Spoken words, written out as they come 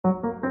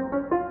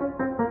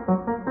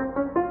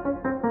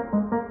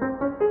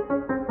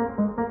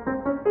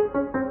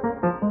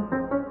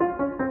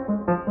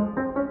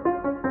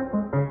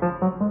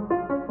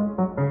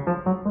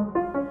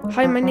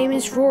Hi, my name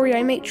is Rory.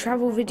 I make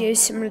travel videos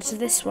similar to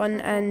this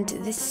one, and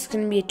this is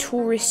going to be a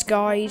tourist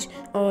guide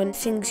on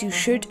things you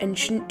should and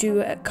shouldn't do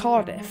at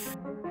Cardiff.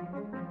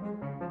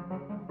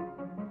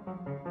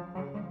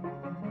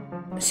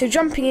 So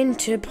jumping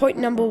into point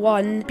number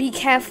 1, be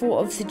careful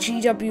of the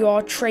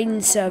GWR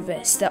train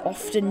service. They're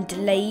often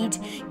delayed,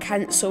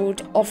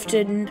 cancelled,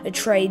 often a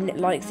train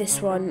like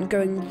this one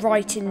going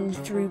right in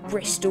through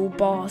Bristol,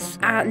 Bath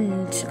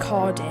and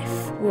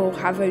Cardiff will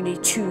have only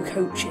 2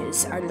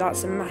 coaches, and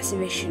that's a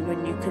massive issue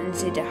when you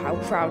consider how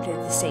crowded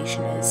the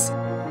station is.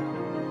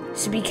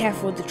 So be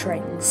careful with the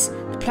trains.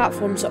 The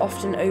platforms are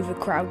often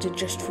overcrowded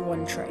just for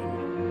one train.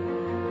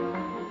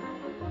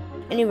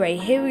 Anyway,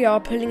 here we are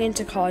pulling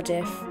into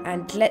Cardiff,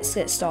 and let's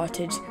get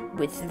started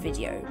with the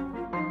video.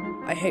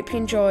 I hope you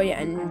enjoy,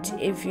 and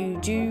if you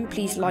do,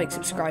 please like,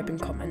 subscribe and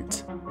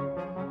comment.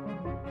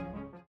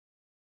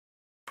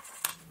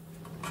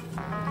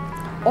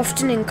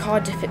 Often in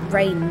Cardiff it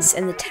rains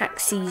and the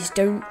taxis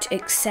don't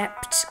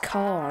accept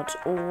card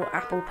or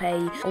Apple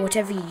Pay or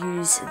whatever you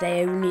use,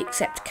 they only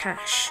accept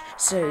cash.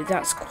 So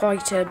that's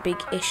quite a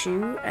big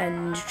issue,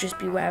 and just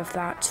beware of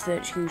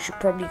that you should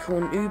probably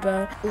call an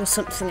Uber or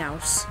something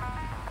else.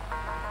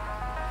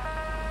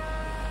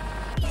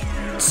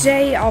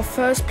 Today, our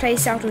first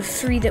place out of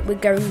 3 that we're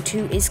going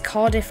to is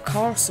Cardiff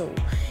Castle.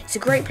 It's a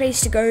great place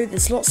to go,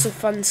 there's lots of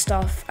fun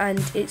stuff, and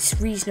it's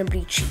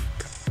reasonably cheap.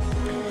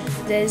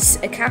 There's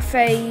a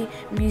cafe,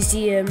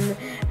 museum,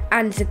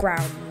 and the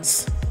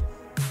grounds.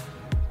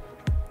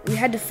 We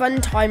had a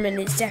fun time, and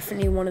it's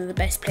definitely one of the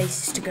best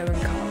places to go in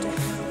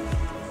Cardiff.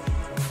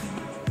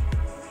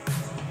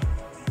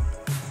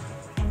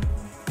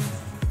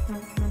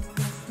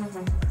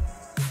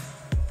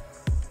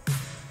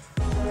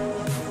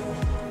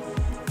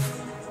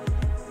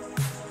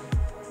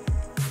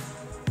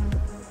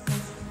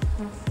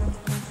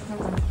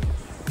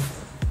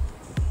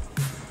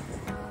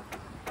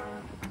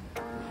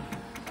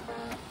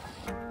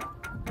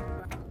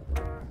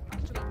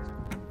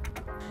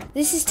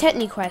 This is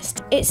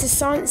TechniQuest. It's a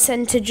science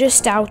centre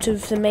just out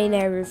of the main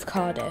area of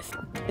Cardiff.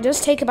 It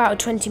does take about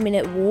a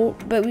 20-minute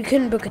walk, but we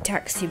couldn't book a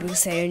taxi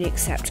because they only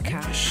accept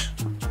cash.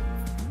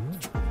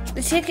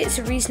 The tickets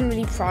are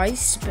reasonably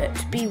priced,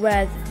 but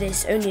beware that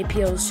this only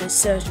appeals to a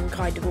certain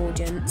kind of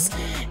audience.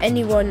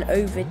 Anyone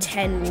over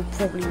 10 will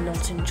probably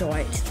not enjoy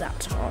it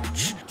that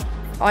much.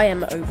 I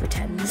am over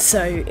 10,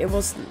 so it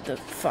wasn't the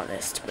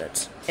funnest,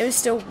 but it was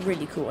still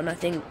really cool, and I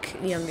think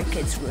the younger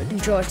kids would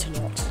enjoy it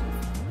a lot.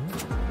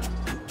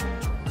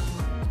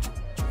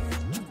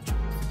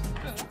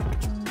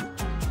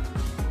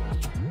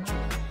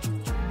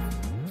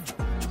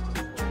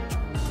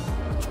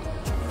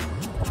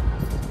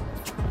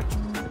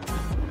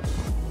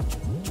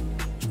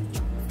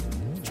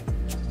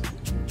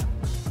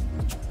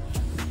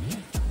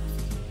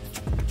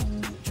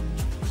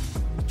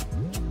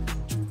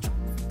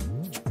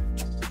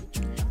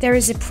 There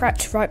is a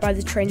Pret right by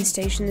the train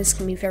station. This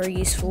can be very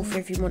useful for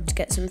if you want to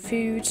get some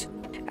food.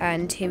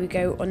 And here we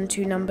go on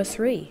to number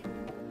 3.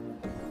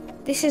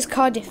 This is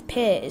Cardiff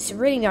Pier. It's a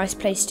really nice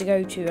place to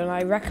go to, and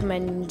I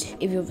recommend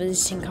if you're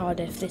visiting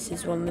Cardiff, this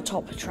is one of the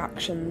top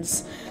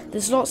attractions.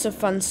 There's lots of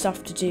fun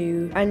stuff to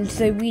do, and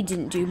though we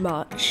didn't do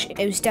much,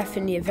 it was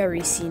definitely a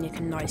very scenic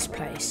and nice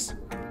place.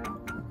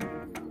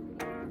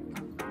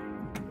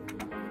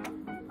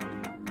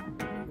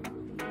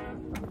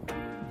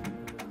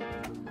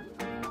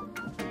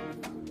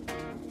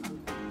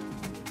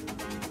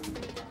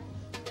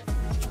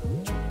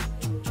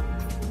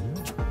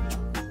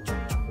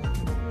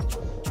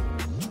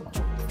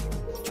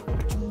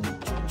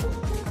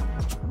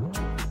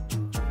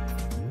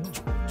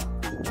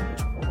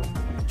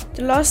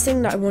 The last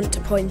thing that I want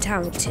to point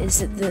out is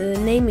that the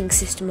naming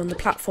system on the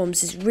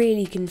platforms is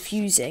really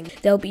confusing.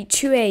 There'll be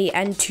 2A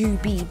and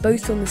 2B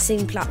both on the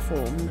same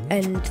platform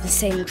and the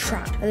same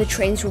track, and the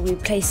trains will be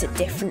placed at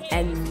different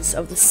ends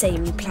of the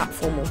same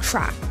platform or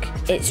track.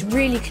 It's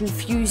really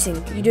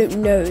confusing. You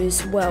don't know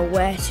as well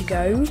where to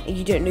go,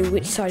 you don't know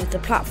which side of the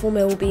platform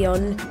it will be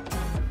on.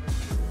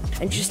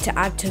 And just to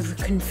add to the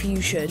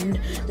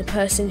confusion, the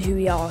person who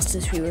we asked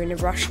as we were in a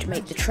rush to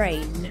make the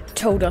train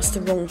told us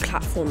the wrong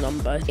platform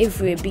number.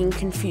 If we had been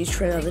confused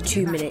for another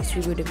 2 minutes,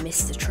 we would have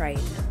missed the train.